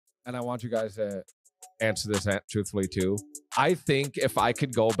and I want you guys to answer this truthfully too. I think if I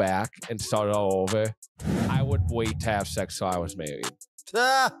could go back and start it all over, I would wait to have sex till I was married.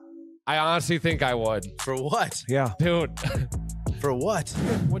 Ah, I honestly think I would. for what? Yeah. Dude, For what?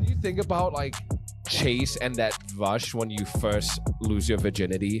 when you think about like chase and that rush when you first lose your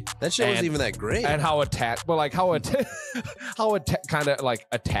virginity, That shit wasn't And- even that great. and how attached, well, like how kind of like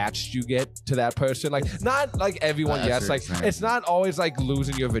attached you get to that person. Like not like everyone That's gets. Like insane. it's not always like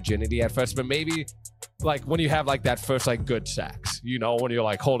losing your virginity at first, but maybe like when you have like that first like good sex, you know, when you're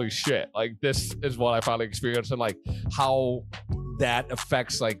like, holy shit, like this is what I finally experienced, and like how that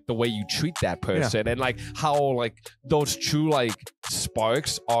affects like the way you treat that person, and like how like those true like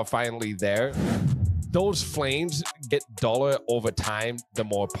sparks are finally there. Those flames get duller over time the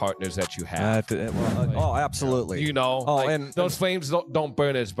more partners that you have. Oh, absolutely. You know, Oh, like, and those flames don't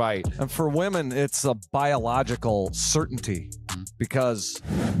burn as bright. And for women, it's a biological certainty because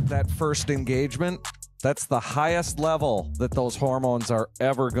that first engagement, that's the highest level that those hormones are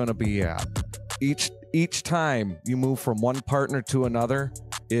ever going to be at. Each time you move from one partner to another,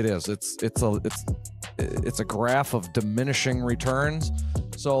 it's a graph of diminishing returns.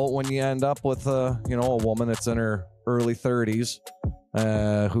 So when you end up with a woman that's in her early 30s,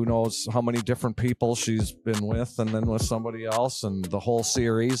 who knows how many different people she's been with, and then with somebody else, and the whole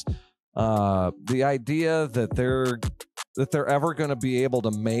series, the idea that they're ever going to be able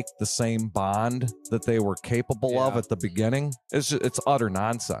to make the same bond that they were capable of at the beginning it's utter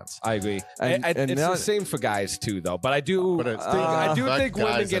nonsense. I agree. And it's now- the same for guys too, though. But I do But it's I do not think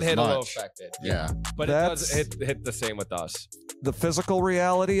women guys get as hit a little much. affected. Yeah. But it does That's- hit the same with us. The physical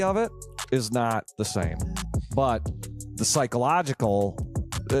reality of it is not the same, but the psychological,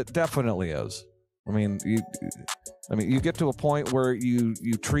 it definitely is. I mean, you get to a point where you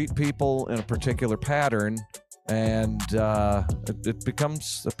treat people in a particular pattern, and it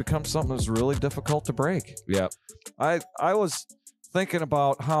becomes something that's really difficult to break. Yeah. I was thinking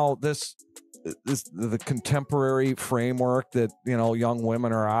about how this the contemporary framework that young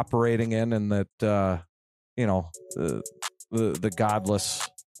women are operating in, and that the godless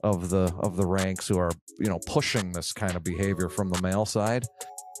of the ranks who are pushing this kind of behavior from the male side.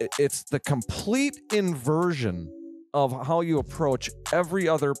 It's the complete inversion of how you approach every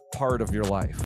other part of your life.